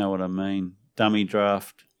 You know what I mean? Dummy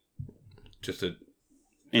draft. Just a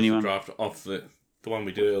Anyone? draft off the one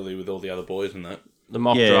we did earlier with all the other boys and that. The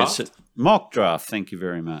mock draft? So, mock draft, thank you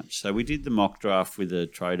very much. So we did the mock draft with the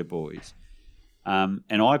Trader boys. And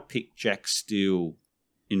I picked Jack Steele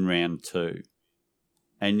in round 2.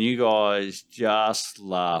 And you guys just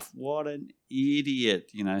laugh. What an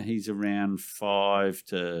idiot. He's around 5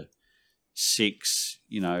 to 6,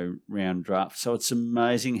 round draft. So it's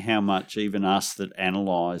amazing how much even us that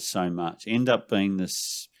analyse so much end up being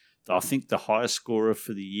this, I think, the highest scorer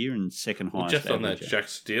for the year and second highest Just on that averager. Jack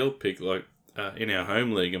Steele pick, in our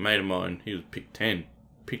home league, a mate of mine, he was picked 10.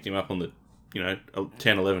 Picked him up on the a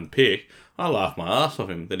 10, 11 pick, I laughed my ass off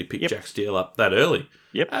him that he picked Yep. Jack Steele up that early.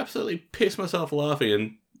 Yep. Absolutely pissed myself laughing,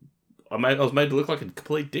 and I was made to look like a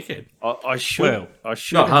complete dickhead. I should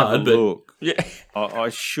not have hard, a but- look. Yeah. I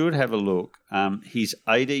should have a look. His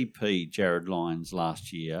ADP, Jared Lyons,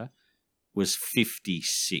 last year was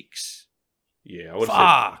 56. Yeah, I would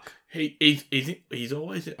have Fuck. said he's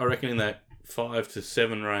always, I reckon, in that 5 to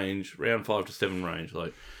 7 range, round 5 to 7 range.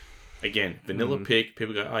 Like, again, vanilla pick,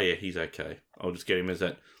 people go, oh yeah, he's okay. I'll just get him as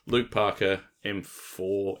that Luke Parker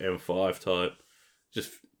M4, M5 type.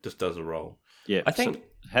 Just does a roll. Yeah, I think.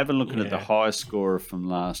 have a look at the Yeah. highest scorer from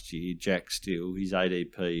last year, Jack Steele. His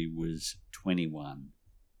ADP was 21.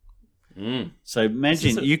 So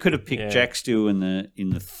imagine you could have picked Jack Steele in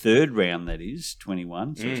the third round. That is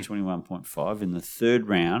 21. So it's 21.5 in the third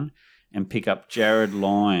round, and pick up Jared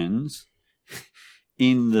Lyons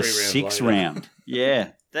in the 3 rounds sixth later. round.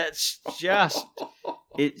 Yeah, that's just.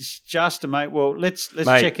 It's just a mate. Well, let's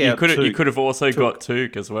Mate, check out. you could have also got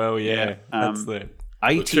Took as well. Yeah, that's the.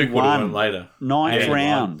 The two could have 81 won later. ninth Yeah.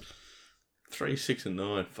 round. 3, 6, and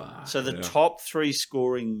 9. Fuck. So the top 3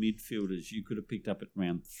 scoring midfielders you could have picked up at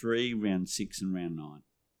round 3, round 6, and round 9.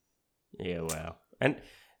 Yeah, wow. And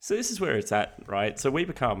so this is where it's at, right? So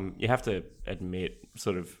you have to admit,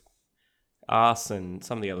 sort of, us and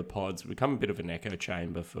some of the other pods become a bit of an echo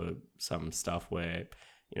chamber for some stuff where,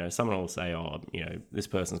 someone will say, oh, this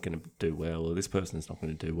person's going to do well or this person's not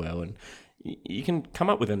going to do well. And you can come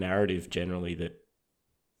up with a narrative generally that,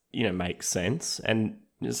 makes sense. And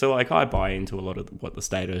so, like, I buy into a lot of what the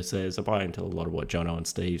Stato says. I buy into a lot of what Jono and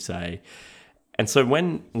Steve say. And so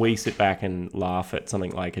when we sit back and laugh at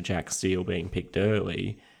something like a Jack Steele being picked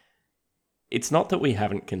early, it's not that we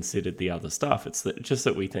haven't considered the other stuff. It's just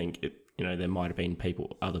that we think, there might have been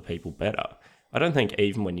other people better. I don't think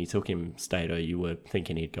even when you took him, Stato, you were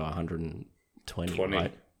thinking he'd go 120, 20.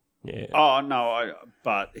 right? Yeah. Oh, no,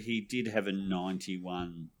 but he did have a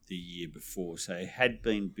 91 the year before, so he had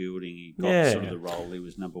been building. He got sort of the role. He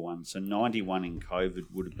was number 1. So 91 in COVID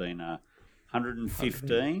would have been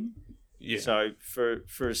 115. Yeah. So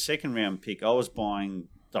for a second round pick, I was buying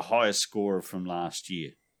the highest scorer from last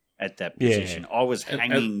year at that position. I was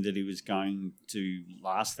hanging that he was going to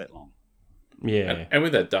last that long. Yeah. And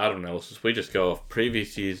with that data analysis, we just go off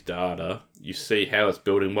previous year's data. You see how it's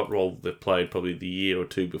building, what role they've played probably the year or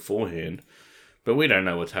two beforehand. But we don't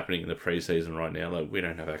know what's happening in the preseason right now. Like, we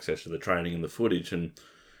don't have access to the training and the footage, and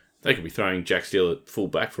they could be throwing Jack Steele at full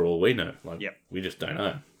back for all we know. Like, we just don't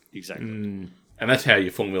know. Exactly. And that's how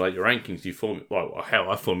you formulate your rankings. How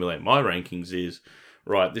I formulate my rankings is,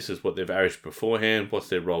 right, this is what they've averaged beforehand. What's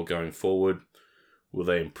their role going forward? Will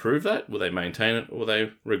they improve that? Will they maintain it? Or will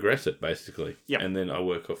they regress it, basically? Yep. And then I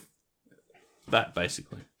work off that,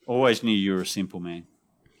 basically. Always knew you were a simple man.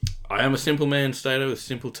 I am a simple man, Stato, with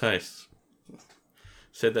simple tastes.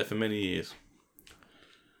 Said that for many years.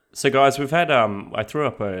 So, guys, we've had I threw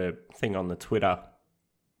up a thing on the Twitter.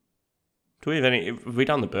 Do we have any? Have we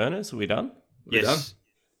done the burners? Are we done? We're done?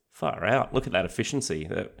 Far out. Look at that efficiency.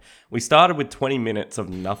 We started with 20 minutes of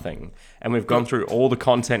nothing, and we've gone through all the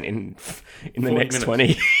content in the next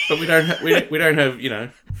minutes. 20. But we don't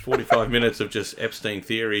have 45 minutes of just Epstein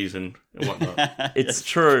theories and whatnot. It's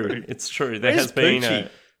true. It's true. There Where's has been Poochie?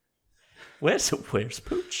 Where's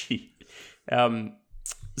Poochie?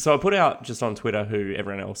 So I put out just on Twitter who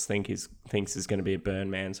everyone else thinks is going to be a burn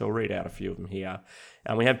man. So I'll read out a few of them here.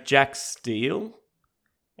 And we have Jack Steele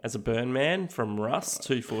as a burn man from Russ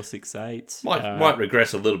 2468. Might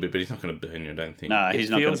regress a little bit, but he's not going to burn you, I don't think. No, he's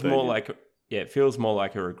not going to burn you. It feels more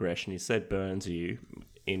like a regression. He said burns you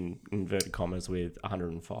in inverted commas with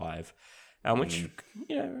 105, which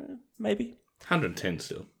maybe 110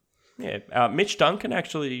 still. Yeah, Mitch Duncan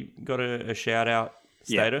actually got a shout out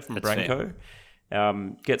Stater from that's Branko.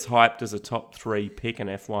 Gets hyped as a top 3 pick in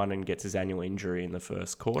F1 and gets his annual injury in the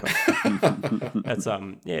first quarter. That's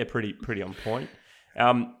pretty on point.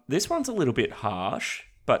 This one's a little bit harsh,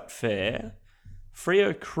 but fair.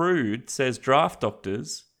 Frio Crude says draft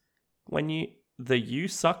doctors, when the You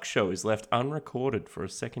Suck show is left unrecorded for a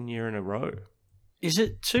second year in a row. Is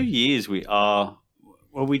it 2 years we are?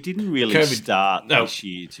 Well, we didn't really start this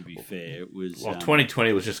year, to be fair. It was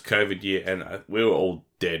 2020 was just COVID year, and we were all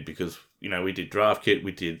dead because we did Draft Kit,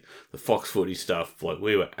 we did the Fox Footy stuff. Like,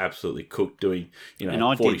 we were absolutely cooked doing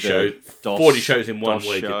 40 shows in 1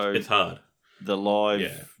 week. It's hard. The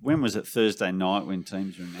live when was it? Thursday night when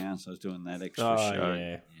teams were announced. I was doing that extra show.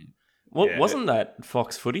 Yeah. Well, wasn't that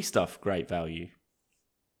Fox Footy stuff great value?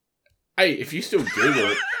 Hey, if you still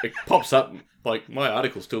Google it, it pops up. Like, my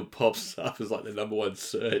article still pops up as like the number 1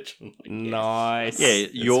 search. I'm like, Nice. Yeah,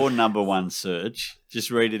 your number 1 search.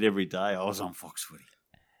 Just read it every day. I was on Fox Footy.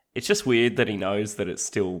 It's just weird that he knows that it's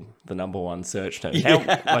still the number one search term. How,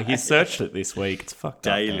 like, he's searched it this week. It's fucked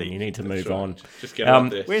up, Daily. man. You need to move on. Just get it up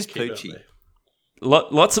there. Where's Keep it up Poochie? there.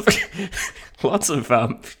 Lots of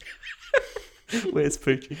where's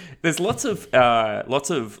Poochie? There's lots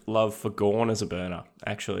of love for Gorn as a burner,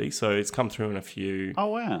 actually. So it's come through in a few. Oh,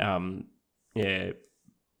 wow. Yeah.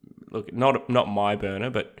 Look, not my burner,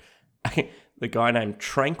 but the guy named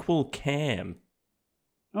Tranquil Cam.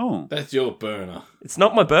 Oh. That's your burner. It's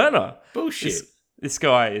not my burner. Bullshit. This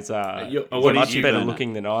guy is what much is your better burner?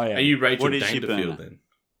 looking than I am. Are you Rachel What is your Dangerfield burner? then?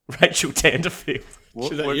 Rachel Danderfield? Is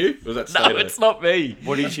that you? Or was that No, Stato? it's not me.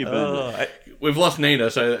 What is your burner? Oh, We've lost Nina,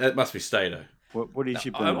 so it must be Stato. What is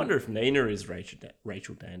your burner? I wonder if Nina is Rachel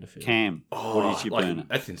Danderfield. Cam, what is your burner?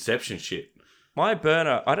 That's Inception shit. My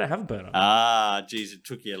burner, I don't have a burner. Ah, geez, it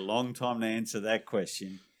took you a long time to answer that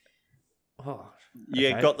question. Oh, You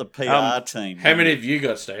okay. got the PR team. How many have you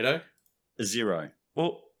got, Stato? 0.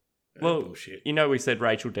 Well, Bullshit. you know, we said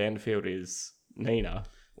Rachel Danderfield is Nina.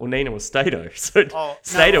 Well, Nina was Stato. So Oh,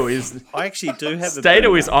 Stato no. is I actually do have a Stato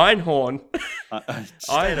burner. is Einhorn.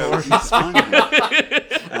 Stato is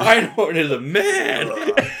Einhorn is a man.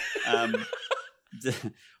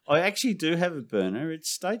 I actually do have a burner. It's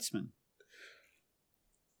Statesman.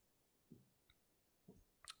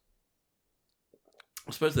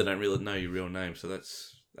 I suppose they don't really know your real name, so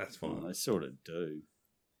that's Well, fine. they sort of do.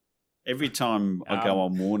 Every time I go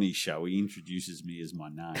on Warnie's show, he introduces me as my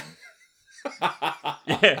name.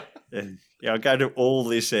 Yeah. Yeah, I go to all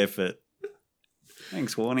this effort.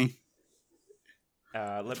 Thanks, Warnie.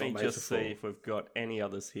 Let me what just makes see it if we've got any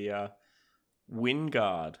others here.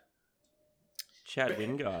 Wingard. Chad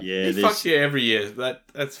Wingard. Yeah, He there's fucks you every year.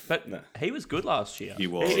 That's But no. he was good last year. He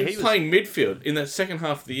was. He was playing midfield in that second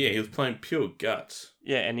half of the year. He was playing pure guts.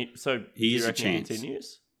 Yeah, and so He you is a reckon chance.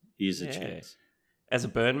 continues? here's a Yeah. chance. As a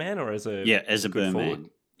burn man or as a As a good burn forward? man.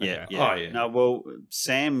 Yeah, Okay. yeah. Oh, yeah. No, well,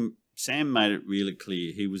 Sam made it really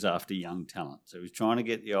clear he was after young talent. So he was trying to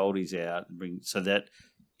get the oldies out and bring. So that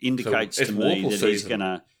indicates So it's to me Warple that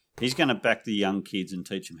season. he's gonna back the young kids and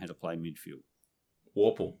teach them how to play midfield.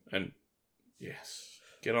 Warple and yes,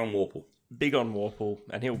 get on Warple. Big on Warple,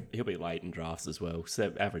 and he'll be late in drafts as well.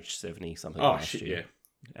 Average 70 something Oh last shit, year.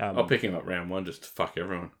 yeah. I'll pick him up round one just to fuck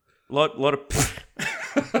everyone. Lot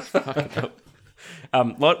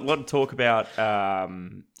of talk about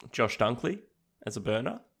Josh Dunkley as a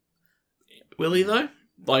burner. Will he though?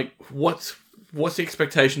 Like, what's the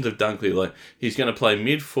expectations of Dunkley? Like, he's going to play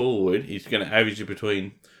mid forward. He's going to average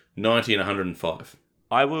between 90 and 105.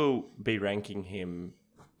 I will be ranking him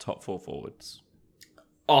top 4 forwards.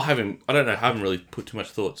 I'll have him. I don't know. I haven't really put too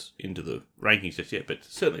much thoughts into the rankings just yet, but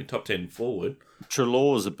certainly top 10 forward.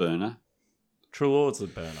 Trelaw's a burner. Trelaw's the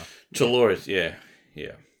burner. Chalores, yeah.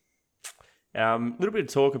 A little bit of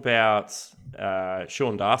talk about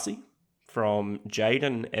Sean Darcy from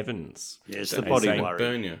Jaden Evans. Yeah, it's That the body saying worry.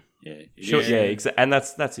 burn you. Yeah, Sure, yeah, and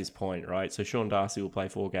that's his point, right? So Sean Darcy will play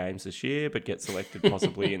 4 games this year, but get selected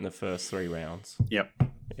possibly in the first 3 rounds. Yep.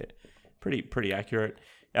 Yeah, pretty accurate.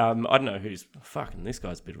 I don't know who's fucking. This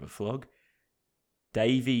guy's a bit of a flog.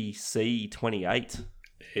 Davey C28,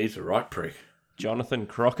 He's a right prick. Jonathan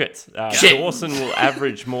Crockett. Shit. Dawson will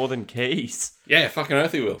average more than Keys. Yeah, fucking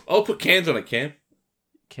oath he will. I'll put cans on it, Cam.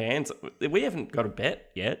 Cans. We haven't got a bet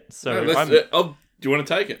yet, so No, let's, do you want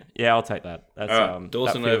to take it? yeah, I'll take that. That's All right,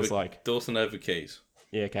 Dawson that feels over like Dawson over Keys.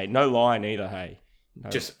 yeah. Okay, no line either. Hey, no,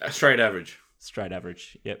 Just a straight average. straight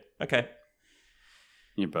average. Yep. Okay.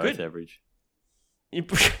 You're both Good. average.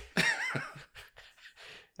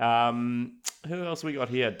 Who else we got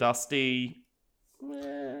here? Dusty.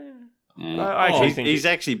 Yeah. I actually think he's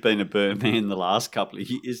actually been a burn man the last couple of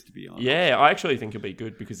years, to be honest. Yeah, I actually think he'll be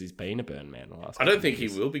good because he's been a burn man the last. I couple don't of think he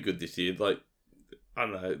years. will be good this year. Like, I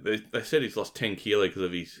don't know. They said he's lost 10 kilo because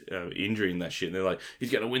of his injury and that shit. And they're like,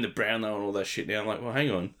 he's going to win the Brownlow and all that shit now. I'm like, well,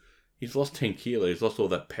 hang on. He's lost 10 kilo. He's lost all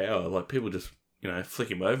that power. Like, people just,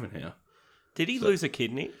 flick him over now. Did he lose a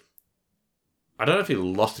kidney? I don't know if he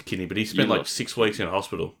lost a kidney, but he spent You like lost 6 weeks in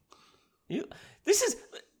hospital. This is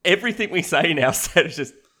everything we say now. So it's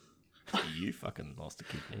just you fucking lost a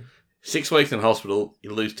kidney. 6 weeks in hospital,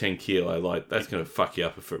 you lose 10 kilo. Like, that's going to fuck you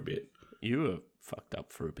up for a bit. You were fucked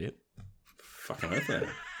up for a bit. Fucking oath,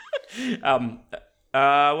 man.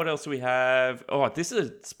 What else do we have? Oh, this is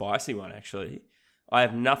a spicy one actually. I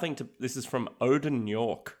have nothing to. This is from Odin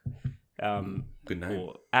York. Good name.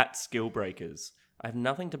 Or at Skillbreakers. I have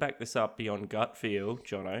nothing to back this up beyond gut feel,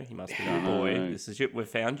 Jono. He must be your boy. No. This is it. We've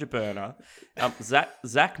found your burner.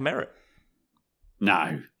 Zach Merritt.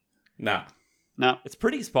 No. Nah. No. It's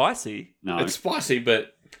pretty spicy. No. It's spicy,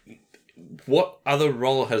 but what other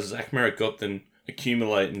role has Zach Merritt got than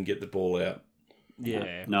accumulate and get the ball out?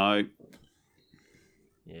 Yeah. No.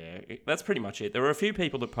 Yeah, that's pretty much it. There were a few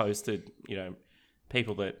people that posted,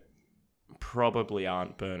 people that probably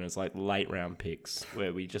aren't burners, like late round picks,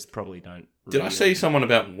 where we just probably don't. Did I see someone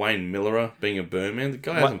about Wayne Miller being a burn man? The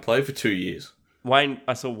guy hasn't played for 2 years.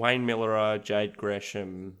 I saw Wayne Miller, Jade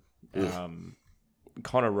Gresham,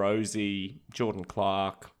 Connor Rosie, Jordan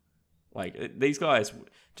Clark. Like, these guys,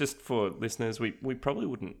 just for listeners, we probably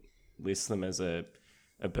wouldn't list them as a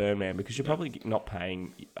burn man because you're probably not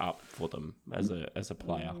paying up for them as a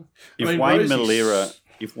player. If Wayne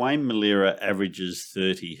Malira averages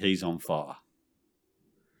 30, he's on fire.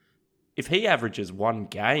 If he averages one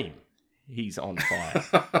game, he's on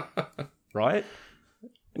fire. Right?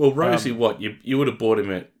 Well, Rosie, you would have bought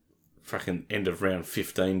him at fucking end of round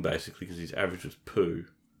 15, basically, because his average was poo.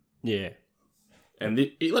 Yeah. And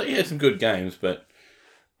he had some good games, but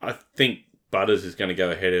I think Butters is going to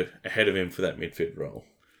go ahead of him for that midfield role.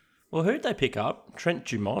 Well, who'd they pick up? Trent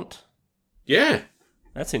Dumont? Yeah.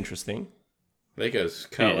 That's interesting. There goes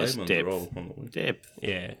Carl it's Amon depth. role on the wing. Depth.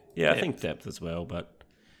 Yeah. Yeah, I think depth as well, but...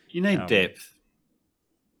 You need depth.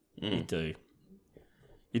 You do.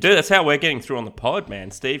 You do. That's how we're getting through on the pod, man.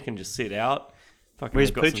 Steve can just sit out. Fucking Where's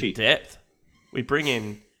we've got some Poochie? depth. We bring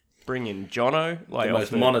in Jono, like The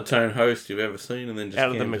most monotone host you've ever seen, and then just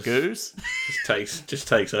out of the Magoos. just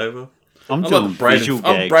takes over. I'm like doing I'm visual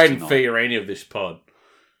gags Braden tonight. Fiorini of this pod.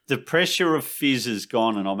 The pressure of fizz is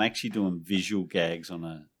gone, and I'm actually doing visual gags on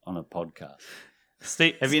a podcast.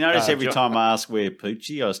 Steve, Have you noticed every time I ask where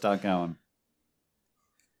Poochie, I start going,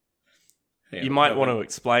 Yeah, you might want to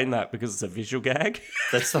explain that because it's a visual gag.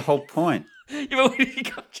 that's the whole point. You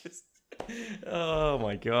got just. Oh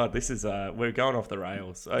my god, this is we're going off the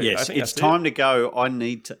rails. Yes, I think it's that's time to go. I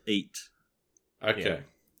need to eat. Okay. Yeah.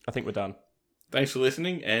 I think we're done. Thanks for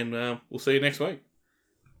listening, and we'll see you next week.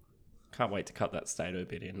 Can't wait to cut that Stato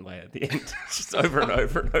bit in way at the end, just over and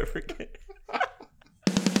over and over again.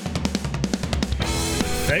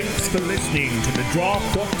 Thanks for listening to the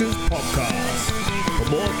Draft Doctors podcast. For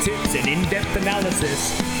more tips and in-depth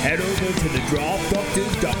analysis, head over to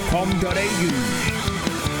thedraftdoctors.com.au.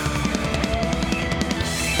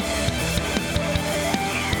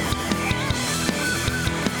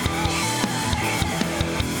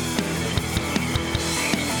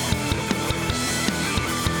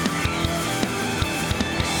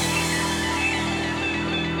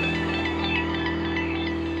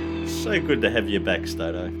 So good to have you back,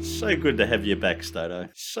 Stato. So good to have you back, Stato.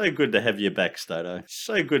 So good to have you back, Stato.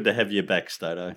 So good to have you back, Stato.